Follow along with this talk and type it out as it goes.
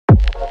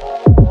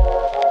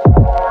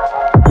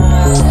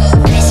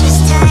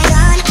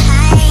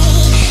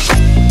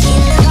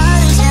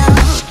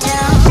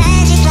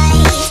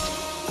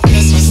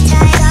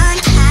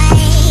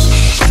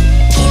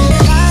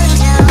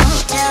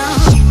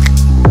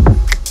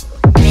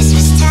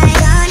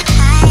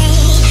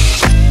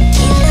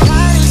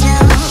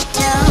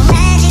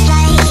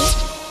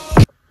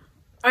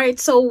right,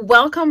 so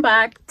welcome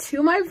back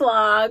to my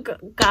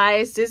vlog,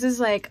 guys. This is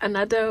like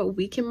another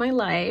week in my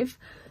life.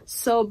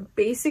 So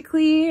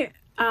basically,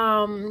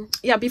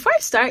 yeah, before I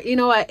start, you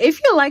know what,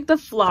 if you like the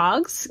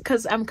vlogs,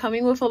 because I'm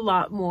coming with a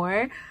lot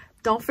more,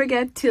 don't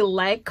forget to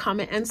like,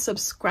 comment, and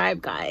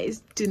subscribe,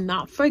 guys. Do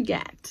not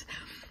forget.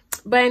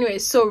 But anyway,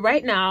 so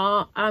right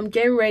now I'm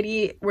getting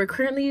ready. We're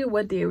currently,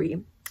 what day are we?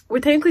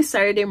 We're technically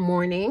Saturday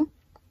morning,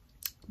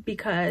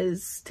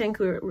 because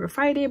technically we're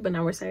Friday, but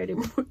now we're Saturday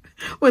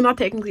well, not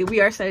technically, we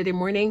are Saturday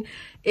morning.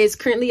 It's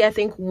currently, I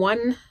think,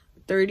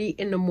 1:30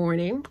 in the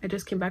morning. I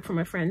just came back from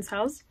my friend's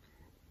house.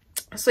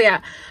 So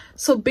yeah,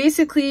 so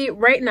basically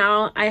right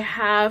now I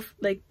have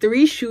like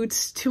 3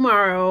 shoots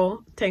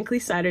tomorrow, technically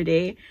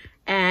Saturday,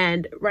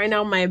 and right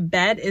now my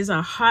bed is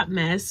a hot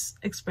mess,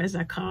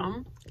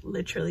 express.com,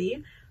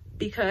 literally,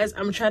 because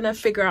I'm trying to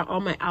figure out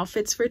all my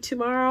outfits for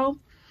tomorrow.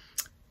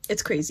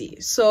 It's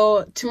crazy.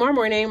 So tomorrow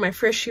morning my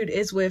first shoot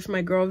is with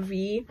my girl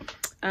V.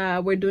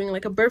 We're doing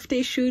like a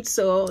birthday shoot,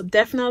 so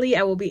definitely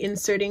I will be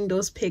inserting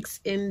those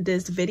pics in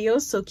this video,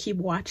 so keep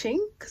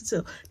watching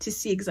to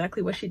see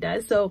exactly what she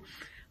does. So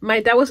my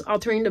dad was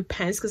altering the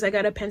pants because I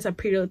got a pants at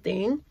Pretty Little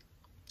Thing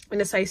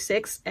in a size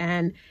 6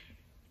 and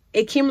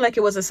it came like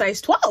it was a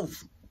size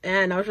 12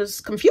 and I was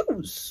just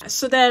confused.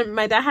 So then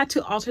my dad had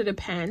to alter the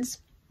pants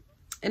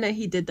and then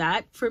he did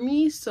that for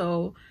me,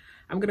 so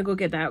I'm gonna go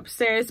get that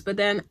upstairs. But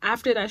then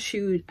after that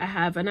shoot, I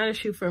have another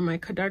shoot for my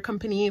Kadar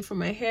company, for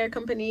my hair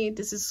company.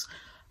 This is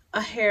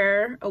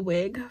a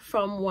wig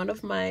from one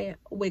of my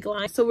wig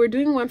lines. So we're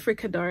doing one for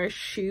Kadar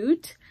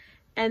shoot.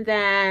 And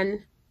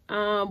then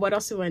what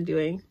else am I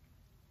doing?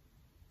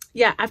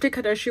 Yeah, after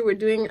Kadar shoot, we're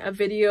doing a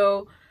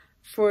video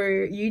for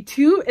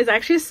YouTube. It's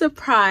actually a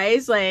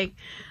surprise. Like,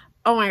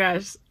 oh my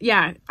gosh.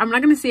 Yeah, I'm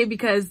not gonna say it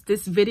because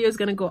this video is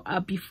gonna go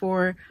up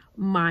before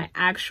my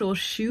actual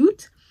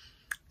shoot.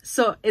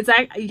 So it's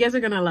like, you guys are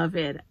gonna love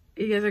it.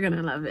 You guys are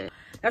gonna love it.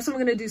 That's what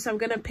I'm gonna do. So I'm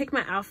gonna pick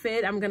my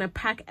outfit. I'm gonna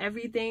pack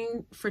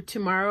everything for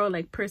tomorrow,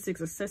 like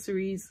purses,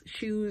 accessories,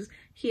 shoes,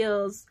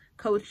 heels,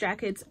 coats,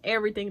 jackets,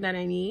 everything that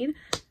I need,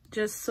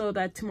 just so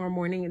that tomorrow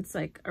morning it's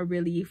like a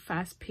really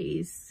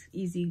fast-paced,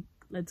 easy,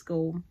 let's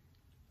go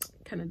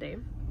kind of day.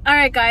 All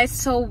right, guys,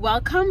 so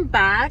welcome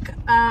back.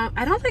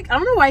 I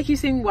don't know why I keep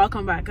saying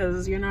welcome back,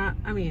 because you're not,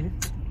 I mean,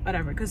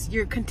 whatever, because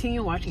you're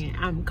continuing watching it.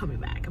 I'm coming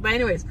back. But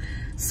anyways,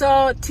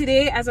 so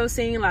today, as I was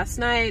saying last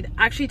night,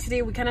 actually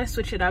today we kind of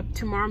switch it up.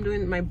 Tomorrow I'm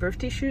doing my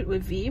birthday shoot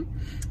with V,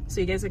 so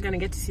you guys are gonna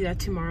get to see that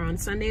tomorrow on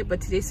Sunday. But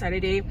today's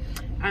Saturday,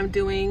 I'm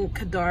doing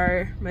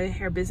Kadar, my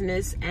hair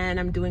business, and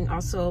I'm doing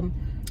also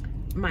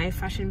my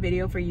fashion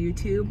video for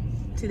YouTube.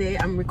 Today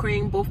I'm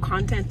recording both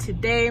content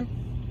today,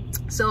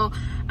 so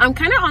I'm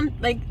kind of on,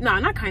 like, no,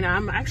 not kind of,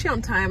 I'm actually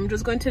on time. I'm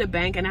just going to the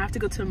bank and I have to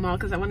go to the mall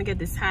because I want to get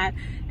this hat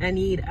and I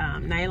need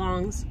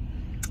nylons.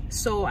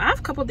 So I have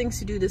a couple things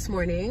to do this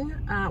morning,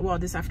 well,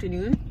 this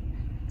afternoon.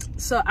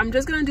 So I'm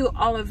just gonna do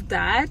all of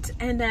that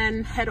and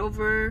then head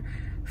over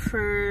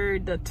for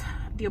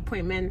the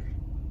appointment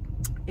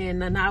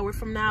in an hour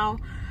from now.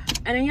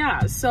 And then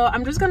yeah, so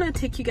I'm just gonna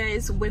take you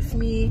guys with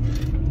me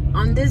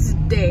on this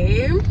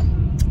day.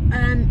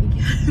 And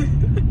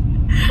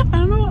I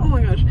don't know, oh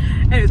my gosh.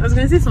 Anyways, I was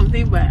gonna say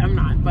something, but I'm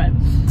not. But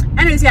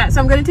anyways, yeah, so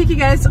I'm gonna take you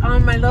guys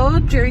on my little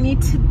journey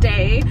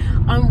today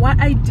on what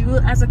I do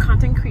as a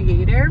content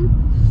creator.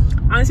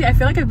 Honestly, I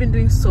feel like I've been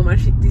doing so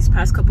much these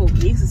past couple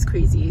of weeks. It's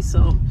crazy.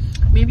 So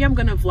maybe I'm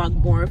gonna vlog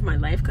more of my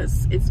life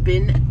because it's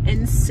been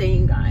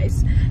insane,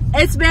 guys.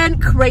 It's been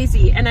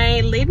crazy. And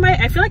I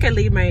feel like I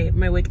laid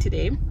my wig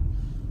today.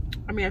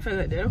 I mean, I feel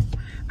like I do.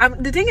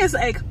 The thing is,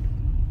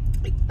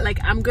 like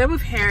I'm good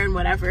with hair and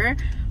whatever,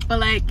 but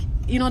like,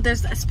 you know,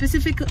 there's a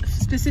specific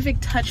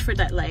touch for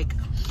that like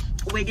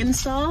wig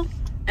install,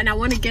 and I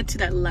want to get to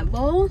that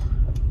level.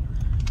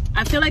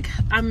 I feel like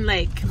I'm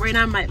like, right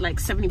now I'm at like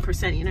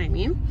 70%, you know what I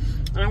mean?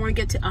 And I want to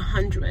get to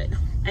 100.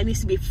 It needs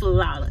to be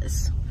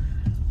flawless.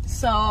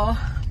 So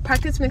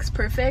practice makes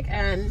perfect.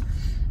 And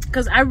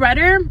because I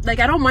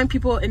don't mind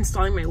people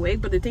installing my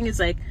wig, but the thing is,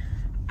 like,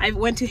 I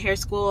went to hair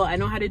school, I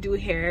know how to do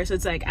hair, so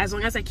it's like, as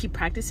long as I keep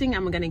practicing,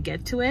 I'm gonna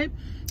get to it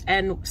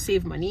and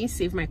save money,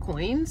 save my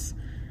coins.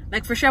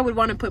 Like, for sure I would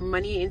want to put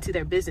money into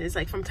their business.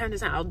 Like, from time to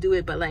time I'll do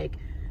it, but like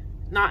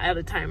not all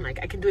the time. Like,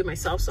 I can do it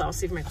myself, so I'll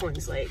save my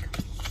coins. Like,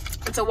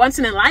 it's a once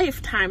in a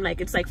lifetime.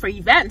 Like, it's like for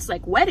events,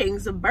 like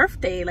weddings, a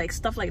birthday, like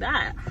stuff like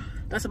that.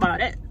 That's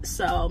about it.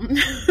 So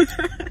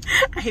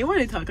I hate when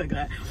I talk like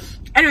that.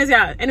 Anyways,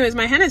 yeah,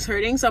 my hand is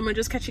hurting, so I'm gonna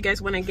just catch you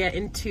guys when I get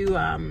into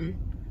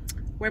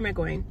where am I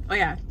going? Oh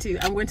yeah,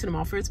 I'm going to the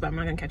mall first, but I'm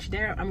not gonna catch you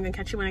there. I'm gonna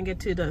catch you when I get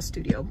to the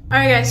studio. All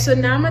right, guys, so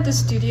now I'm at the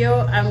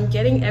studio. I'm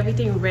getting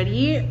everything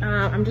ready.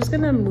 I'm just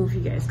gonna move you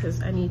guys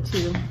because I need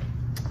to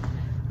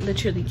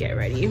literally get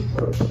ready.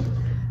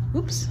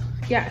 Oops.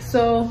 Yeah,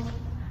 so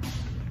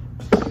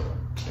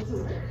this is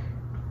work.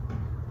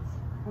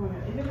 Oh my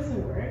god, if it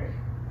doesn't work,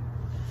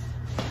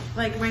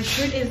 like, my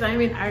shirt is not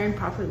even ironed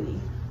properly.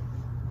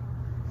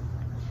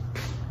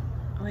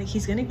 Like,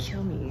 he's gonna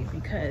kill me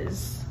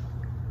because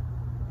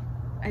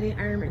I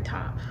didn't iron my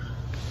top.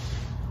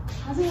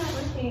 How's it not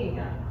working?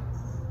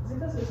 Is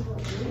Okay,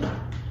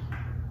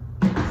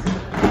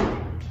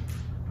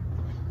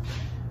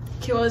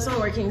 well, it's not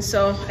working,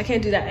 so I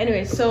can't do that.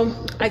 Anyway, so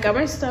I got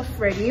my stuff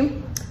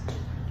ready.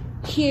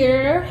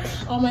 Here,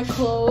 all my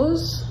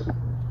clothes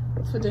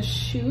for the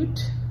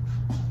shoot.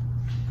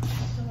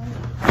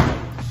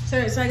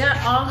 So I got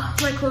all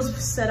my clothes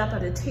set up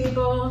at the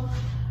table.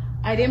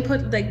 I didn't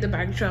put like the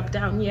backdrop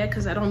down yet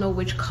because I don't know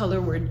which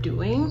color we're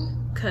doing,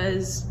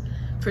 because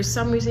for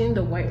some reason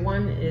the white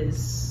one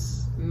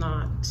is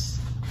not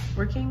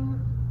working.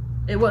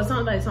 Well, it's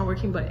not that it's not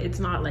working, but it's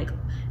not like,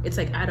 it's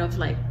like out of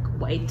like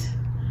white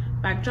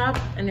backdrop,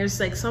 and there's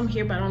like some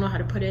here, but I don't know how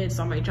to put it. It's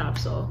not my job,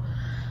 so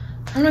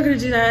I'm not gonna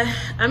do that.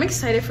 I'm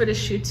excited for the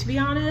shoot, to be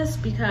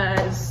honest,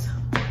 because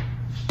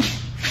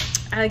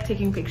I like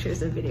taking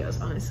pictures and videos,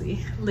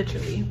 honestly,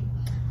 literally.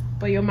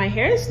 But yo, my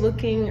hair is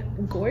looking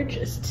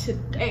gorgeous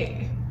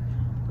today.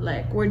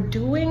 Like, we're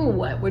doing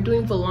what? We're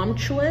doing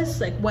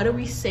voluptuous. Like, what are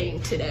we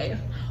saying today?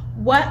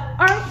 What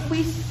are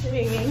we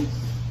saying?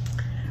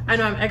 I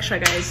know I'm extra,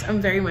 guys.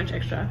 I'm very much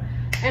extra.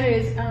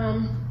 Anyways,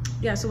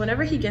 yeah, so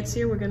whenever he gets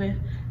here, we're gonna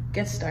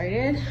get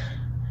started,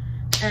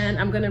 and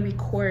I'm gonna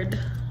record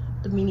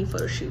the mini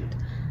photo shoot.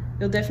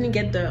 You'll definitely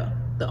get the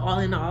all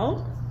in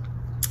all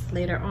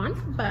later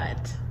on,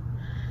 but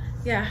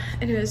yeah.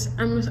 Anyways,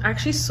 I'm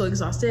actually so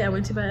exhausted. I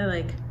went to bed at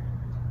like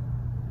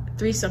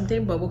 3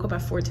 something, but woke up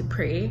at 4 to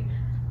pray,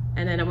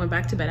 and then I went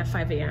back to bed at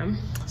 5 a.m.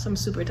 so I'm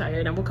super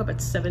tired. I woke up at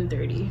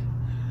 7:30.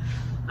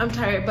 I'm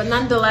tired, but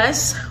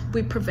nonetheless,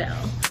 we prevail.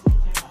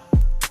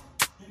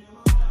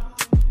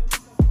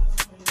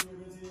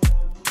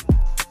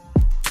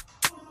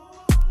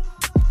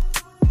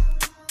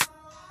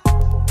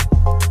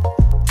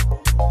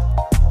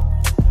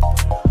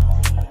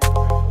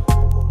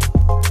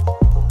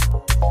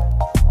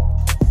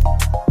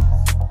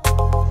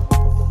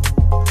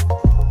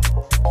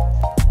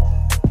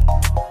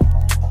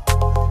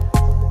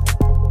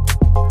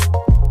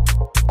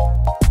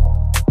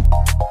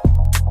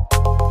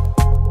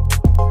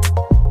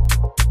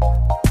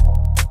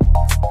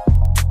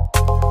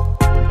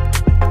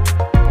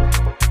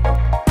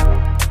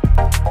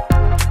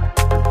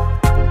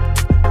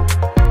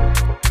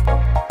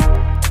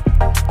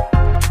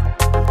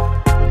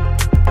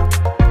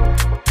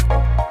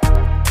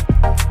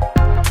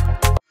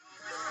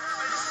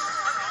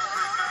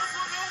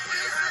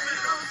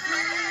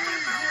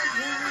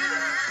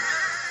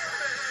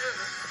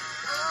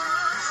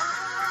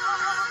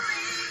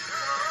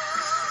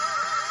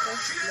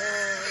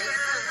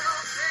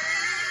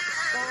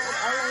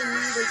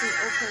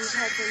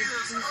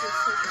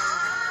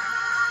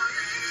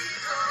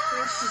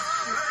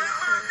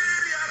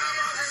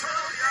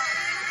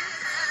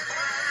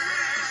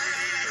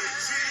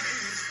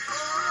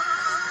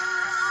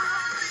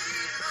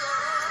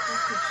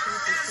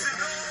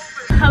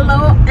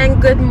 Hello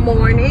and good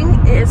morning.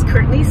 It is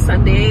currently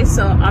Sunday,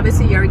 so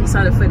obviously you already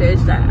saw the footage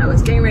that I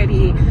was getting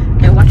ready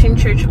and watching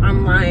church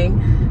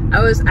online.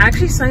 I was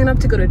actually signed up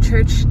to go to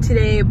church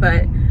today,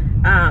 but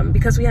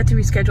because we had to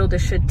reschedule the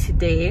shoot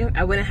today,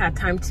 I wouldn't have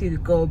time to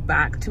go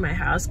back to my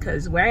house,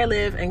 because where I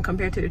live and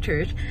compared to the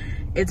church,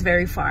 it's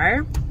very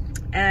far,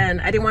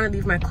 and I didn't want to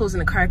leave my clothes in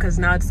the car because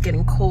now it's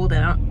getting cold,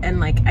 and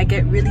like I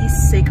get really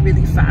sick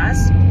really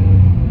fast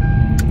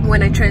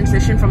when I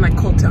transition from like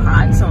cold to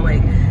hot. So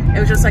like it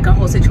was just like a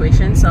whole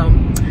situation. So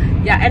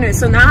yeah, anyway,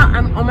 so now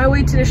I'm on my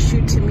way to the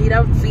shoot to meet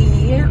up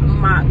V,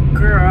 my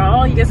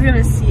girl. You guys are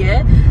gonna see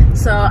it,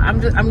 so I'm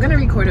gonna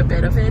record a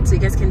bit of it so you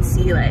guys can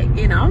see, like,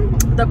 you know,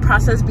 the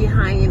process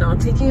behind, you know,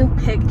 taking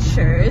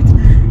pictures.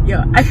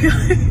 Yo, I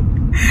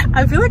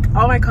feel like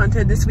all my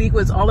content this week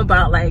was all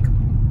about like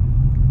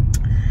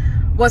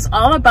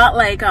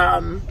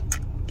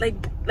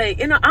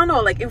you know, I don't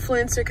know, like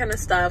influencer kind of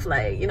stuff,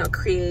 like, you know,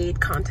 create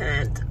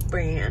content,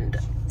 brand.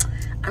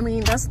 I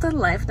mean, that's the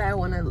life that I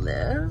want to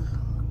live.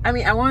 I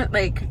mean, I want,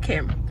 like,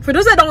 okay, for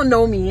those that don't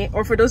know me,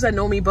 or for those that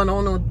know me but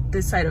don't know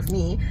this side of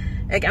me,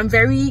 like, I'm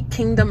very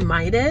kingdom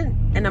minded,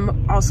 and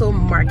I'm also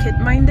market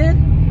minded.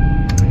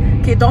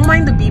 Okay, don't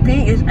mind the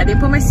beeping. I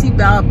didn't put my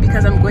seatbelt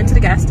because I'm going to the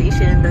gas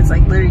station that's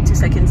like literally 2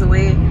 seconds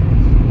away.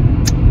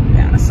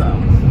 Yeah, so,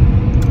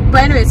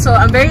 but anyway, so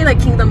I'm very like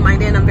kingdom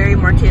minded, and I'm very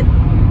market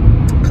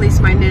place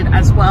minded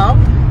as well.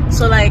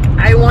 So like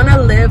I want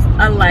to live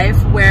a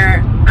life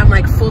where I'm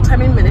like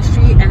full-time in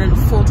ministry and then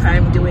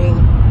full-time doing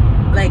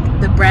like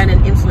the brand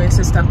and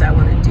influencer stuff that I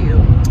want to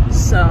do.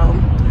 So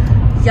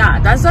yeah,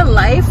 that's a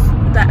life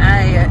that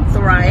I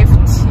thrive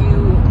to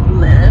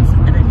live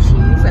and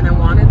achieve, and I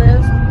want to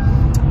live.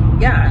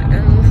 Yeah,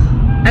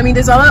 and I mean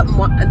there's a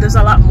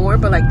lot more,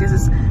 but like this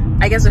is,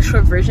 I guess, a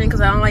short version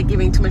because I don't like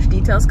giving too much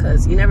details,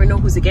 because you never know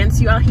who's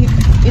against you out here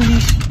in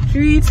these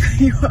streets.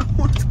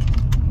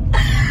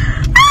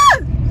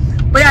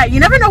 But yeah, you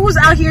never know who's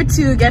out here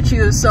to get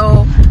you,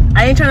 so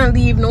I ain't trying to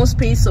leave no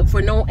space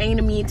for no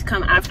enemy to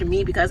come after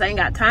me, because I ain't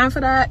got time for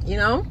that, you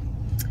know?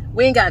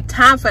 We ain't got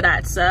time for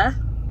that, sir.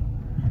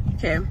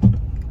 Okay.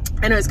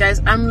 Anyways, guys,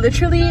 I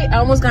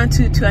almost got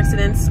into 2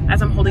 accidents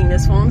as I'm holding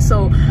this phone,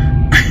 so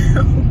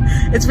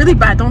It's really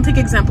bad. Don't take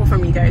example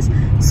from me, guys.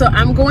 So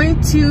I'm going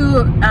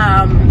to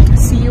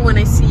see you when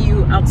I see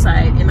you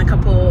outside in a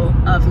couple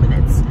of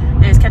minutes,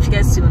 and I'll catch you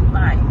guys soon.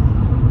 Bye.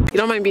 You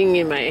don't mind being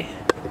in my...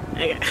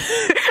 Okay.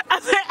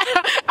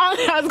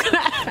 I was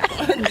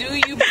gonna do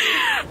you?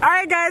 All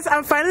right, guys,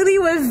 I'm finally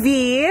with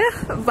V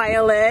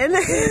violin.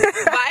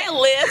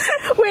 Violin.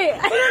 Wait.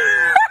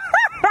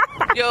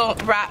 Yo,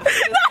 rap.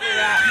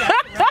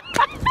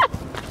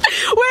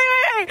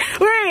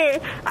 Wait.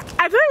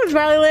 I thought it was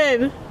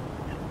violin.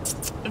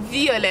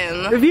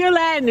 Violin.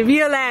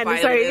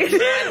 Sorry.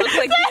 Looks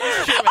like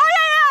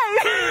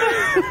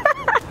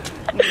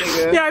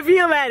yeah,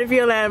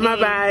 violin. My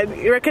bad.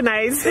 You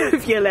recognize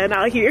violin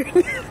out here.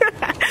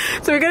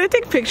 So we're gonna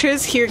take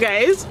pictures here,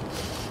 guys.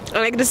 I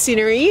like the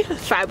scenery,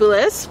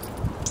 fabulous.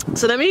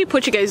 So let me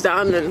put you guys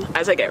down and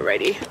as I get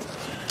ready.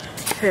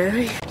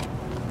 Okay.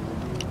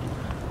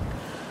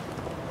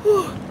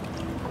 Whew.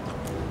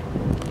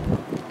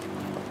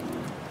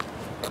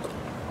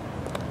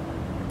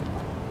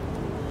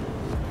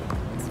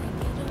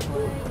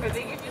 I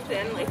think if you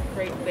stand like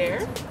right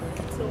there.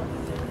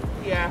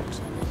 Yeah.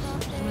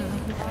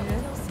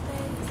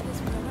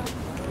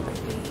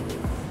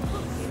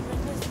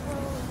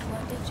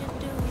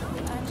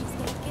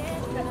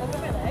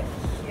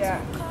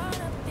 Yeah.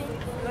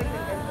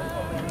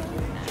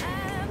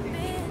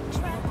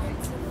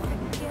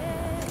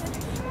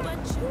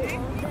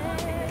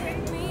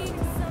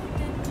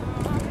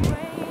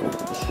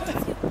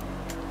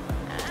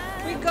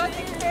 We got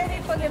ready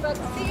for the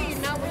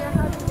vaccine. Now we are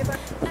having the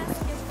vaccine.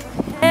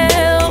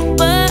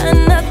 But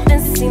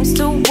nothing seems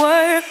to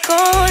work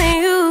on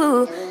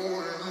you.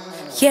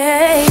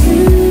 Yeah,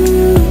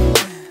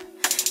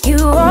 you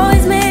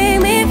always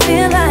make me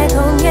feel like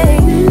home. Yeah,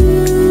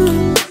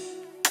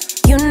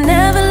 you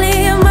never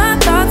leave my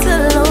thoughts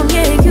alone.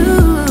 Yeah,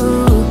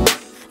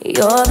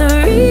 you're the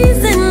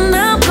reason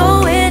I'm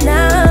going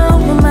out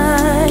my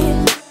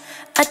mind.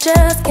 I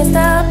just can't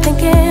stop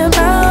thinking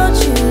about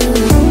you.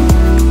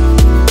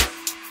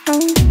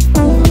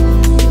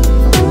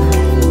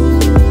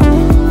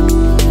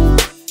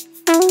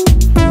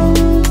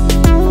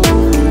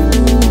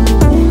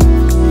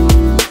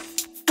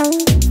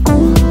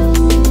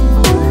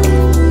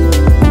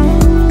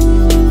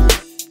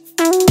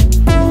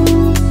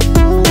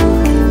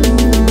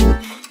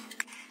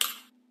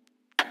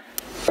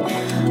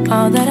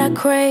 All that I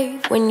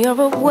crave when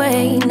you're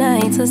away,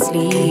 nights are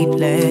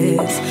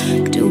sleepless.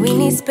 Do we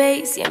need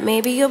space? Yeah,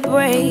 maybe a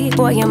break.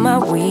 Boy, you're my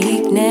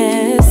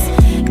weakness.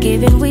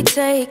 Give and we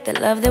take, the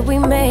love that we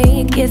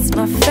make, it's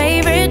my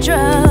favorite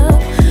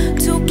drug.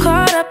 Too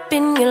caught up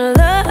in your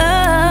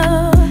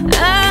love.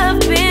 I've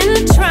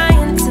been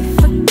trying to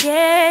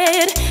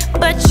forget,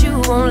 but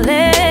you won't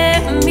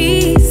let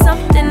me.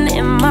 Something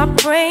in my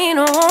brain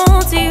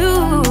wants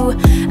you.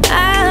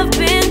 I've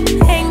been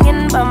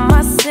hanging by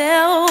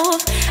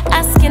myself,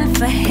 asking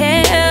for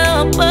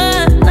help,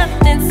 but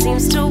nothing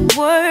seems to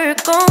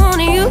work on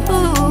you.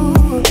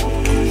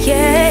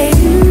 Yeah,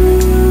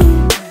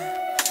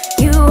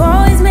 you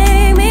always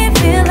make me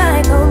feel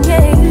like home.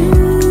 Yeah,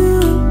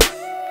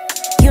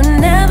 you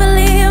never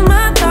leave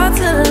my thoughts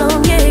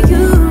alone. Yeah,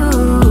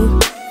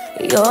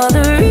 you're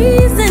the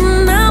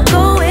reason I'm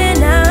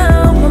going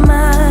out my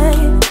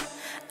mind.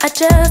 I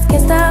just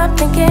can't stop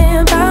thinking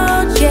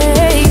about you.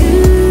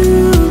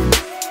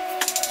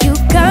 You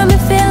got me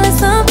feeling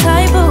some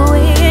type of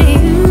way.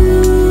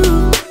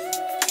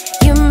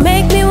 You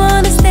make me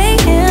wanna stay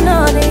in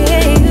all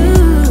day.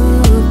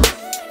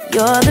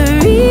 You're the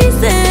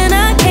reason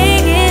I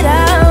can't get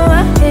out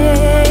my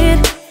head.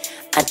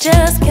 I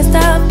just can't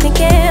stop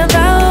thinking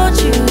about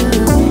you.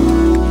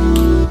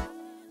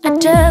 I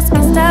just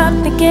can't stop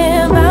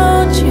thinking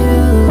about you.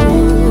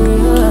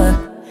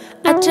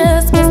 I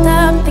just can't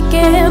stop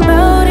thinking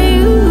about you.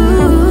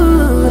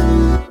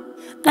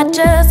 I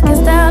just can't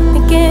stop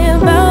thinking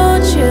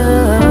about you.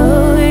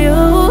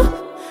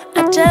 I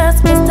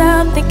just can't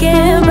stop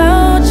thinking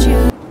about you.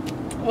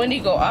 When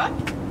you go up,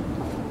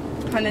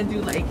 kind of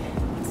do like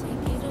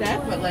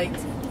that, but like,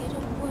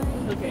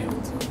 okay,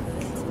 it's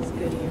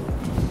good here.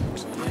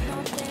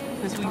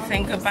 Because we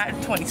think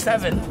about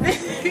 27.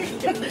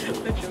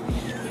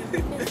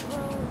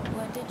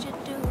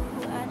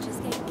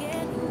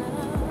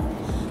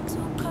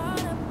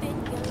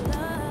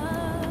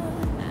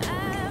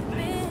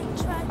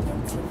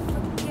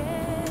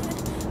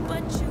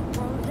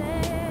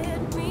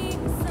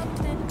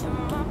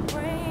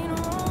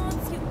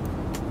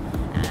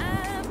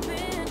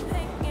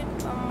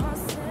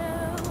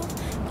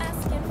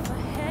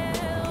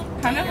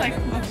 Kind of like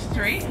look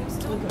straight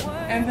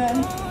and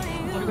then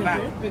look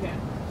back. Okay.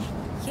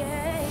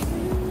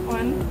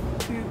 1,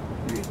 2,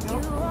 3, go.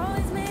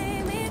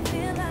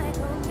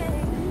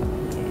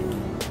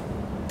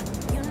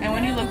 And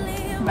when you look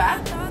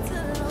back,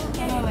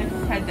 kind of like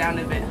head down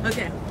a bit.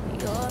 Okay.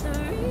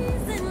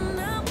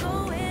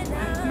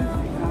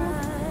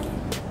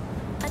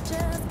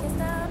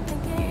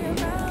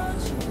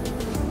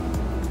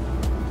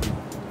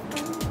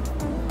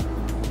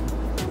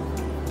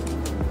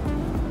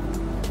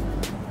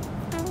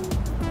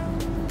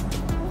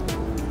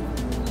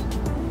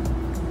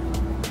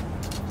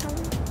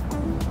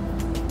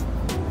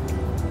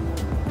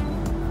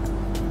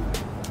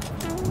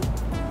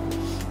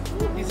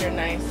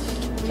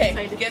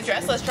 excited. Get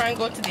dressed. Let's try and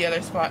go to the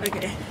other spot.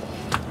 Okay.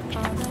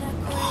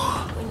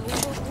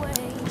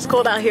 It's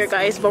cold out here,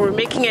 guys, but we're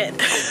making it.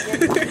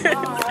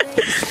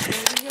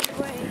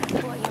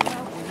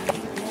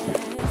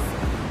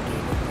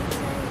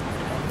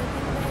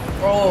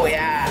 Oh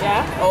yeah.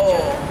 Yeah?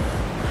 Oh.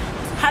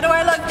 How do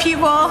I look,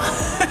 people?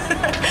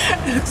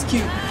 It looks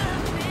cute.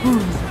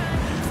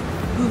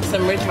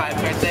 Some rich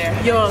vibes right there.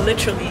 Yo,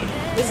 literally.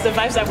 This is the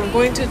vibes that we're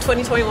going to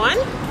 2021.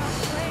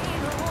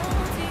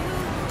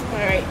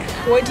 Alright,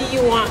 what do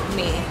you want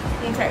me?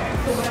 Okay.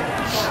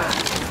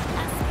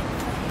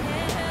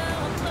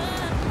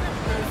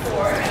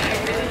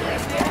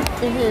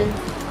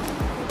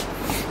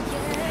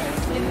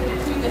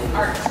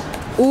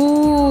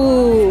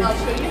 Ooh. I'll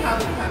show you how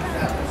it comes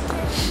out.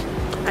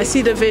 I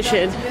see the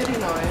vision. Really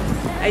nice.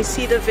 I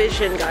see the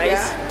vision, guys.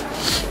 Yeah.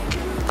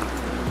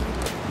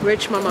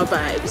 Rich mama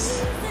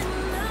vibes.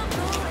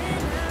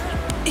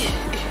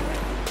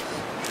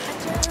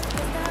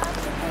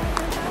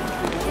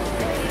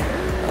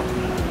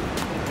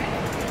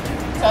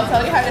 So I'll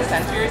tell you how to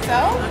center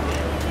yourself.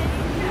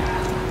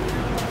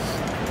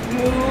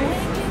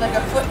 Move like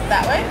a foot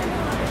that way.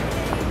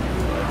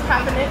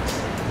 Half an inch.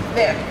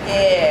 There.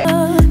 Yeah.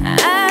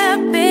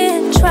 I've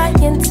been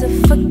trying to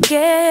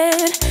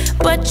forget,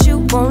 but you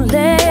won't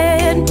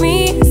let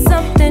me.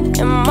 Something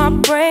in my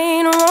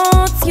brain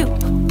wants you.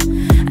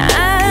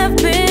 I've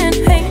been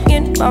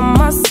hanging by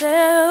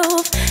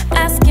myself,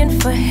 asking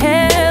for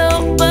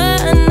help,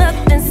 but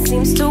nothing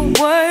seems to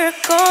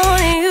work on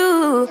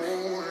you.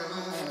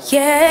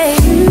 Yeah,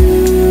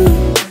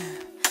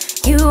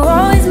 you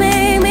always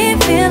make me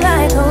feel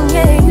like home.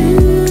 Yeah,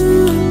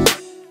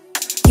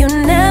 you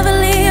never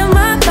leave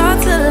my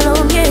thoughts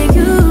alone. Yeah,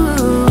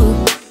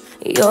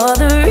 you're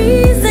the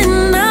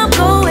reason I'm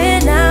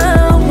going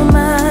out my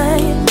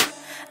mind.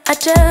 I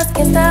just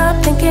can't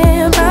stop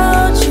thinking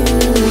about you.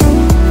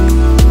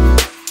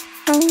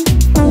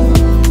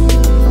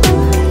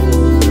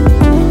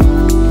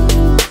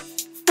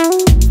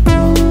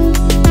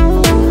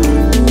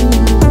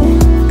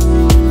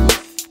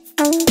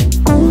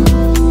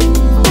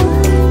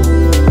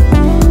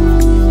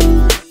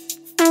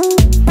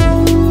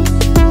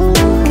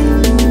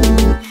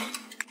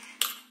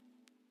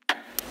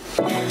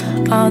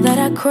 All that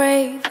I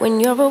crave when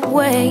you're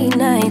away,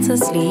 nights are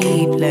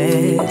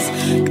sleepless.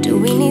 Do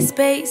we need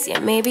space? Yeah,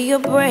 maybe a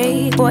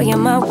break. Boy, you're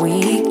my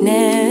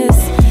weakness.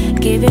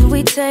 Give and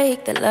we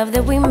take, the love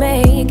that we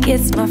make,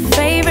 it's my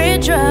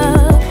favorite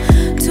drug.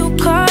 Too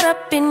caught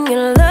up in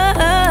your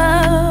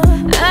love.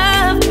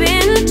 I've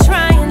been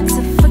trying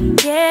to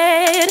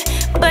forget,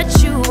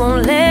 but you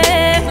won't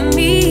let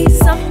me.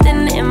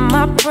 Something in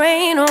my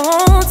brain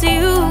wants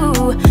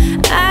you.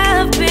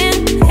 I've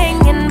been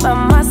hanging by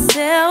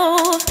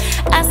myself,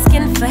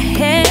 asking for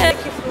help.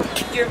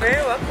 You're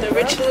very welcome. The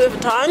rich Louis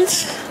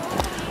Vuittons.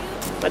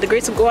 By the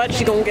grace of God,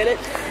 she gonna get it.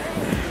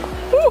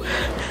 Woo.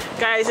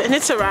 Guys, and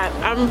it's a wrap.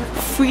 I'm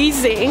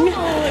freezing.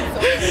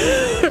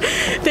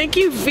 Thank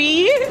you,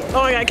 V.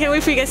 Oh my god, I can't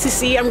wait for you guys to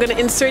see. I'm gonna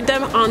insert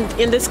them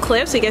in this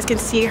clip so you guys can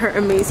see her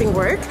amazing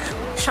work.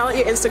 Shout out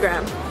your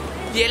Instagram.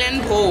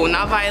 Yellen Bro,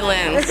 not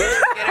violin. Get it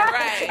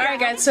right. Alright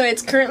guys, so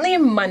it's currently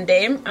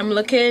Monday. I'm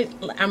looking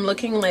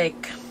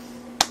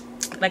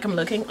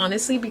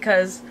honestly,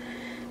 because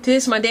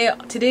today's Monday.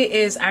 Today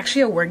is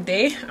actually a work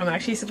day. I'm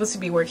actually supposed to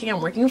be working.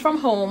 I'm working from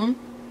home.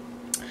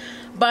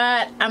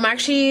 But I like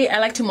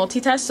to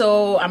multitask,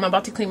 so I'm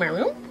about to clean my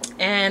room,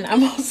 and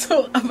I'm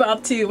also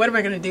about to, what am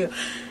I gonna do?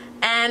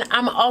 And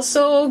I'm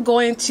also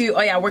going to,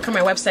 work on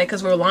my website,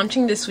 because we're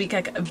launching this week,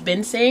 like I've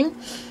been saying.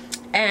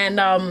 And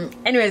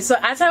anyway, so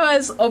as I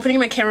was opening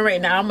my camera right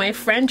now, my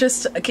friend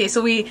just,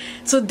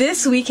 so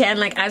this weekend,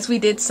 like as we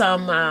did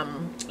some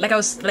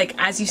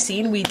as you've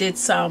seen, we did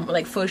some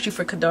like photo shoot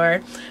for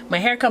Kadar, my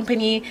hair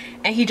company,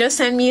 and he just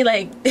sent me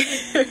like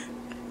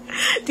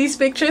these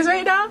pictures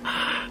right now.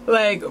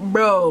 Like,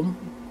 bro,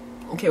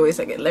 okay, wait a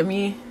second,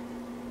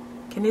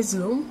 can it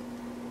zoom?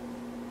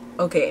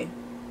 Okay,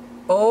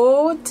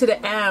 O to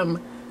the M.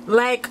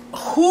 Like,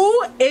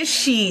 who is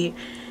she?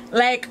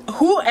 Like,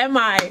 who am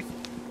I?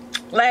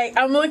 Like,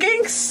 I'm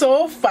looking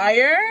so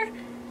fire.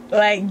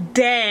 Like,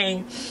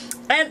 dang.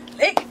 And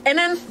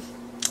then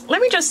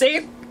let me just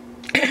say,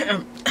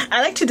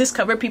 I like to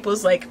discover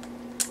people's like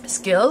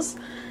skills,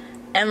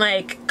 and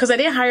like, because I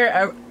didn't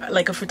hire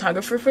a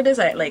photographer for this.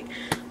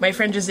 My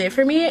friend just did it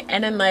for me,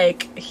 and then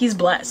like, he's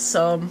blessed,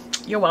 so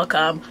you're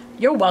welcome.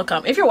 You're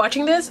welcome. If you're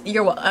watching this,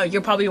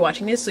 you're probably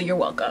watching this, so you're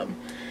welcome.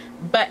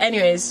 But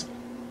anyways,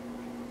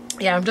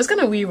 yeah, I'm just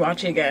gonna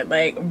rewatch it again.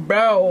 Like,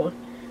 bro,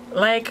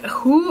 like,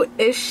 who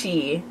is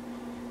she?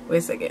 Wait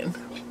a second.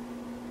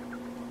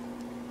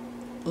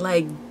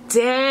 Like,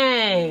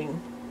 dang.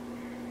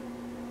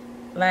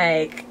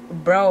 Like,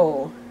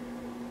 bro.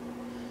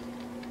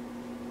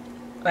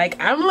 Like,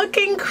 I'm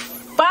looking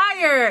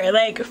fire.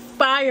 Like,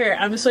 fire.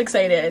 I'm so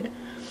excited.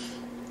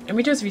 Let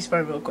me just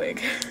respond real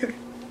quick.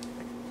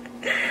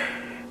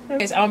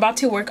 Guys, I'm about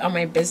to work on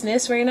my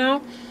business right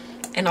now,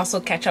 and also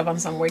catch up on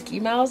some work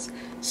emails.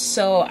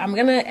 So I'm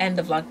gonna end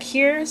the vlog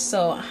here.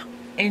 So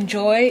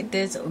enjoy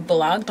this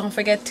vlog. Don't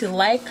forget to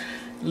like,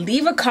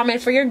 leave a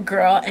comment for your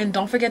girl, and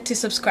don't forget to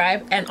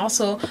subscribe, and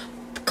also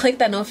click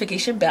that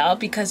notification bell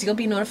because you'll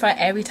be notified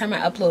every time I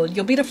upload.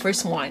 You'll be the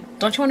first one.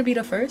 Don't you want to be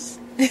the first?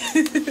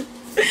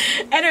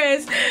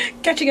 Anyways,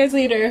 catch you guys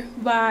later.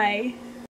 Bye.